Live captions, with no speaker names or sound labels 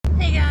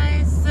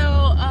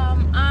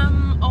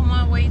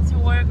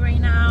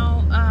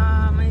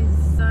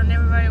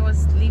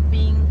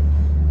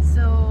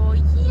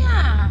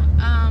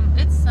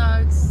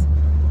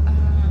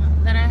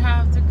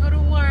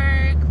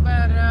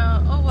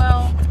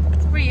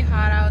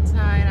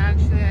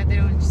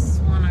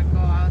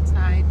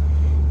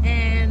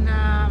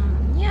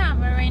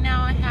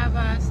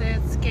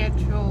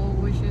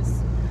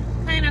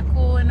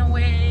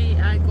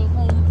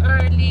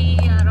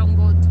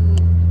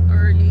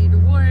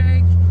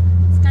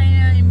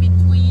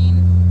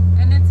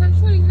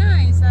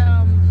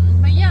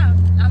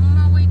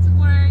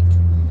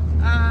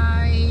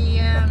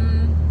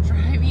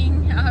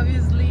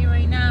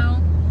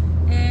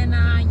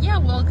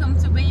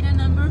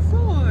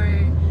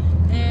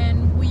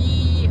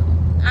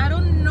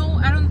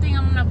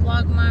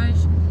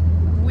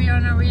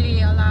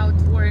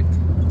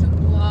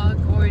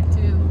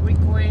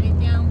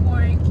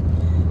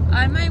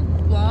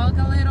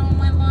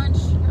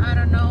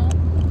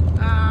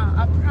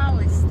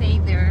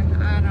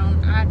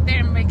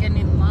didn't make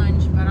any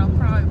lunch, but I'll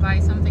probably buy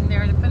something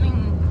there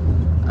depending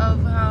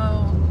of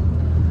how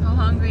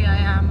hungry I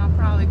am. I'll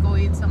probably go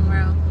eat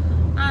somewhere else.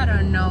 I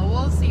don't know.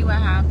 We'll see what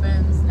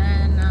happens.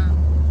 And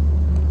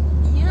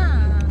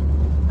yeah,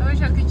 I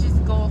wish I could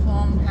just go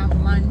home, have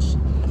lunch,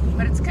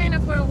 but it's kind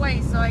of far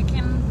away, so I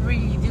can't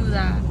really do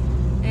that.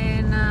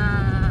 And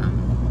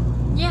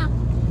yeah,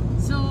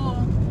 so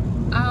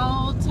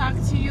I'll talk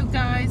to you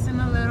guys in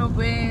a little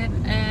bit,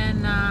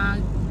 and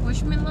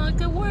wish me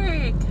luck at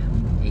work.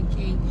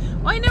 Okay.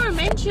 Oh, I never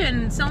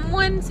mentioned,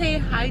 someone say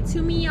hi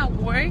to me at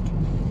work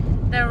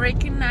that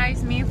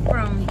recognized me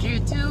from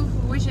YouTube,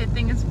 which I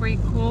think is pretty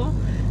cool.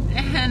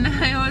 And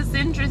it was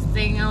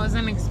interesting. I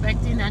wasn't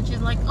expecting that.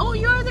 She's like, "Oh,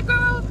 you're the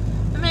girl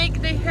that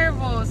make the hair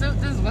bows." So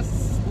this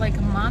was like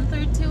a month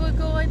or two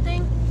ago, I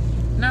think.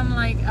 And I'm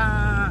like,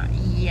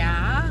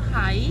 yeah,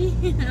 hi.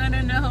 I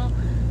don't know.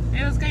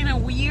 It was kind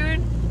of weird.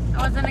 I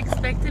wasn't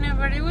expecting it,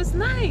 but it was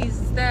nice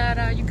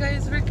that you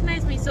guys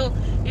recognize me. So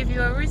if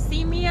you ever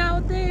see me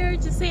out there,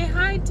 just say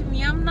hi to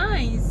me. I'm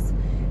nice.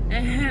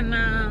 And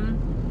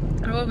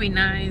it will be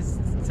nice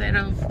instead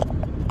of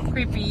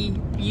creepy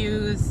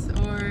views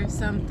or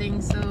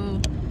something.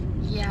 So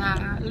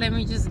yeah, let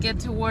me just get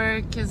to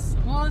work, because,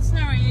 well, it's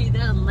not really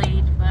that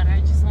late, but I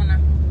just want to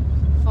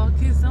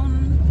focus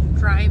on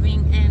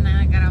driving, and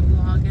I gotta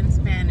vlog in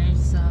Spanish.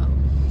 So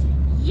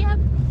yep,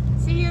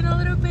 see you in a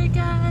little bit,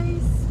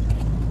 guys.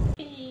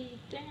 Hey,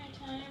 dinner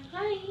time.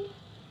 Hi.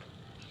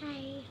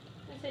 Hi.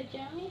 Is it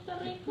yummy,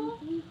 rico?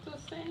 Tu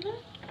cena?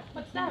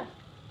 What's that?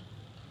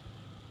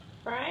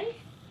 Fries?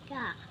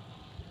 Yeah.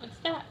 What's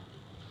that?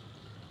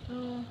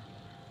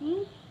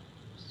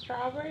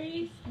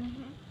 Strawberries?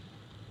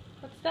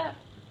 What's that?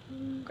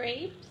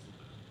 Grapes?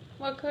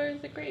 What color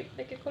is the grape?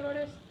 ¿De qué color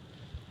es?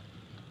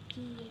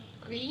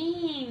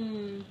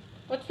 Green.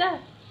 What's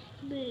that?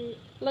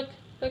 Look,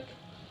 look.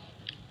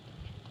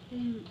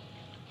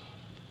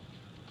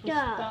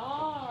 Yeah.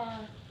 Star.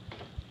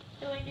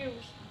 You like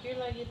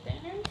your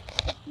dinner?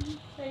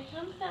 Say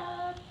thumbs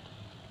up.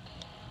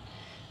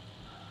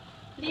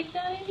 Leave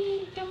that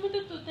in. Come with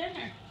tu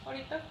dinner.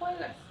 Ahorita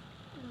juegas.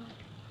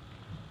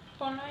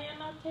 Ponlo allá en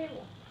la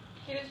table.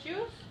 ¿Quieres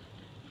juice?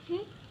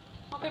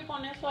 Ok,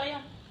 pon eso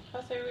allá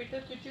para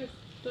servirte tu juice.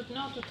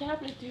 No, tu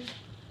tablet, dude.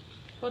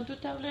 Pon tu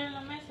tablet en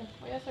la mesa.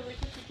 Voy a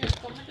servirte tu juice.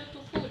 Cómete tu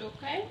food,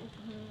 ¿ok?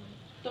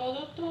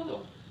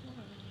 Todo.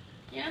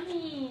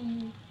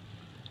 Yummy.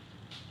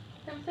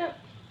 Thumbs up.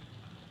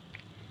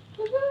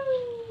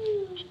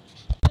 Woohoo!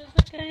 ¿Qué vas a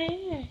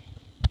caer?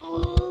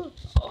 Oh,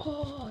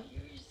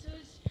 you're so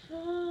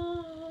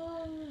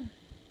strong.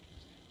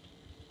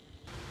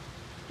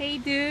 Hey,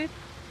 dude.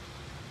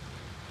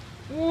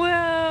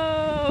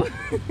 Whoa.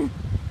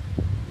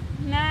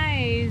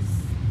 Nice.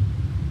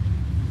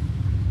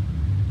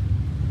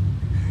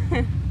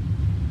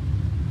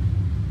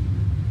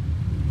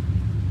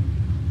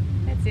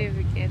 Let's see if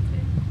we get it.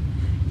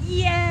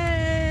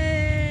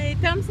 Yay!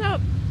 Thumbs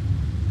up.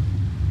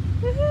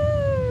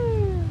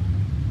 Woohoo!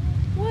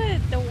 What?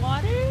 The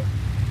water?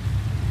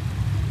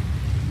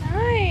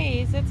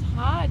 Nice. It's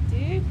hot,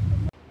 dude.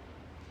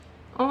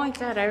 Oh my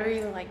god, I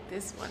really like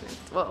this one.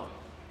 Well,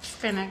 it's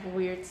kind of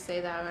weird to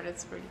say that, but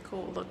it's pretty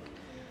cool. Look,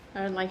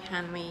 I like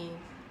handmade.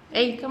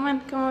 Hey, come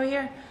over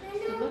here.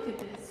 So look at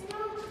this.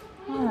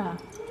 Yeah,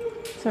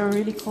 it's a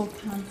really cool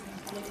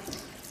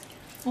concept.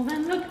 Well,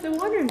 then look, the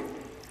water. I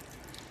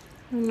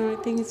don't know, I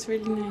think it's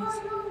really nice.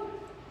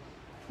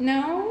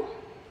 No?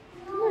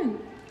 Come on.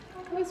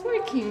 Oh, it's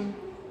working.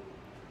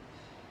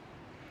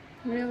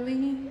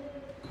 Really?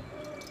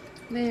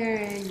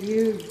 There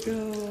you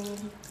go.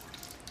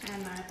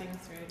 And I think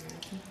it's really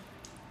nice.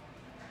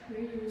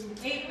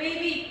 Hey,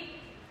 baby!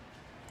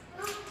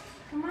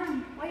 Come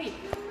on, wait.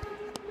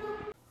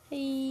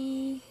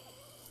 Hey.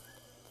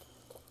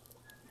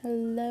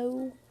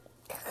 Hello.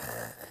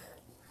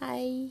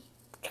 Hi.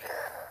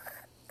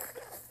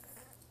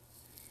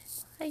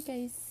 Hi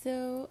guys.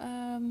 So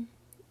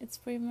it's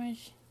pretty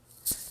much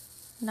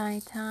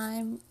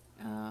nighttime.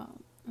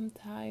 I'm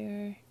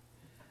tired.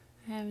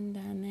 I haven't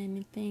done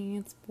anything.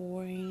 It's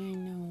boring. I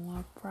know.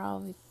 I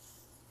probably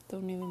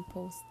don't even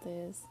post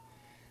this.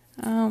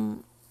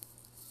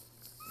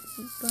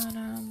 But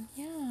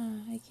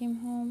yeah, I came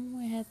home.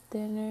 I had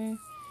dinner.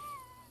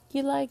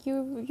 You like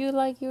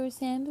your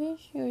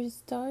sandwich? Your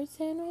star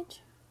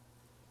sandwich?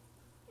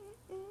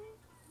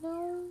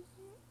 No.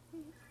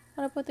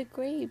 What about the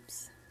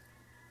grapes?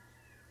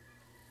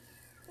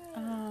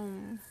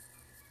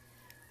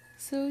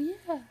 So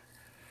yeah.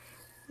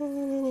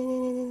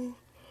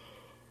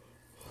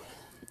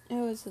 It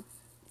was a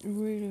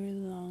really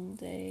long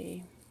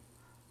day.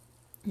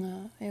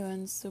 It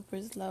went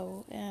super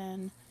slow,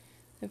 and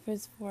the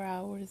first 4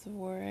 hours of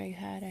work I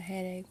had a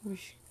headache,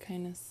 which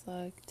kind of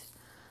sucked.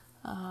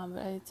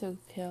 But I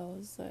took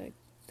pills, like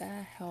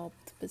that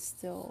helped, but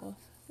still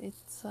it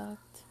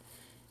sucked.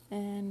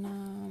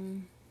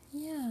 And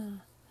yeah,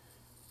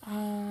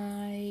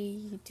 I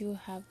do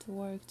have to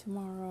work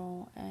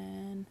tomorrow,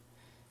 and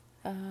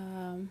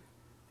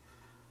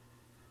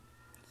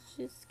it's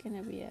just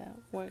gonna be a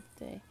work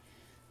day.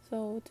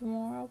 So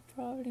tomorrow I'll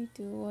probably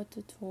do a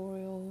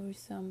tutorial or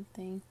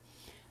something.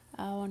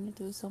 I want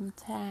to do some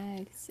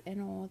tags and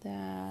all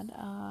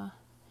that.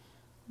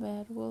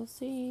 But we'll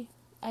see.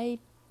 I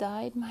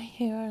dyed my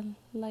hair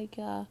like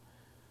I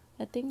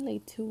think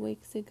like 2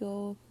 weeks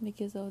ago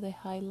because of the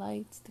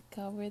highlights to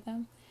cover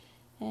them,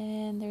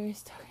 and they're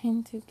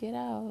starting to get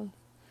out.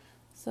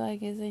 So I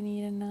guess I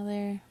need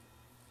another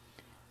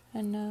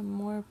and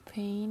more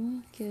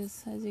paint,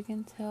 because as you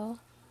can tell,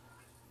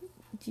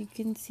 you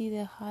can see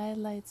the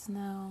highlights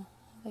now,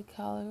 the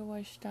color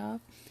washed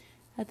off.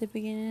 At the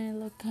beginning it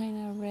looked kind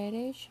of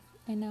reddish,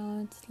 and now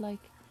it's like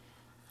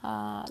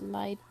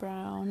light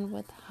brown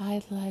with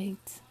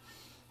highlights.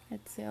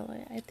 It's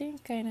silly. I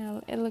think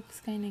it looks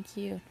kind of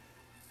cute,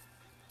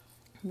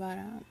 but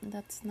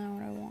that's not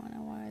what I want. I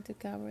wanted to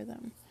cover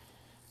them.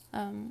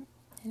 I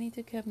need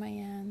to cut my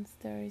ends.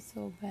 They're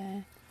so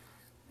bad.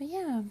 But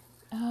yeah,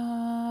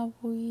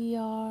 we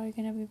are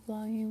gonna be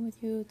vlogging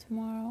with you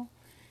tomorrow.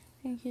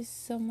 Thank you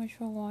so much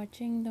for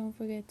watching. Don't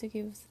forget to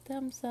give us a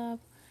thumbs up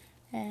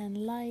and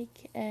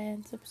like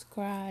and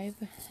subscribe.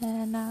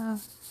 And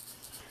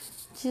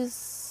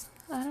just,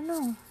 I don't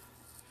know.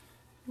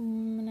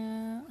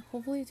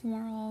 Hopefully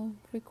tomorrow I'll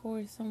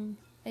record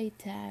a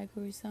tag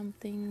or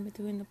something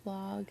between the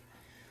vlog,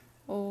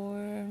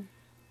 or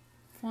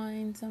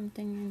find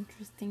something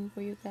interesting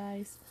for you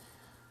guys.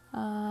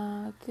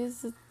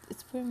 Cause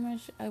it's pretty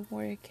much I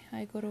work.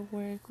 I go to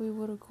work. We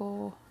go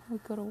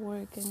to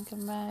work and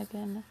come back,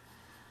 and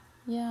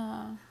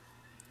yeah,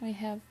 we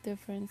have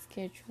different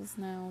schedules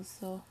now,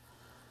 so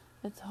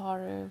it's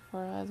harder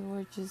for us.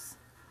 We're just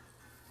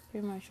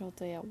pretty much all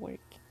day at work,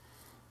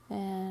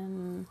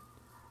 and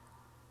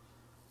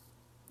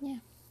yeah.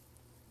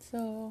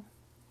 So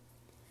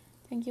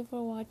thank you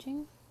for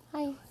watching.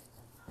 Hi.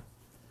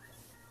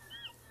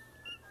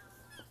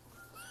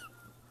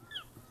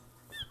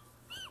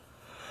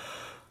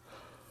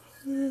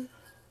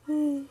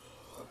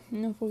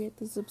 Don't forget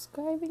to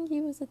subscribe and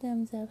give us a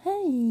thumbs up.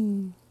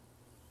 Hey,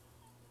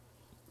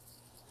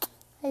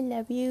 I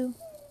love you.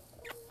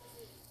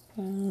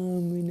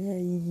 I'm gonna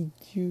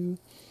eat you.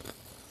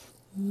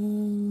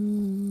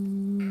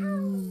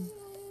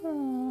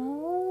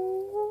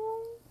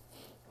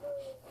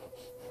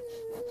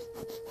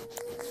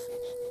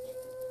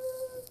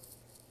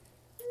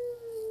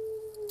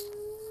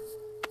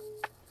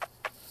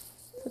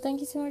 So thank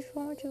you so much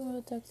for watching.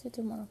 We'll talk to you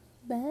tomorrow.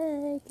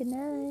 Bye. Good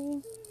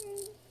night.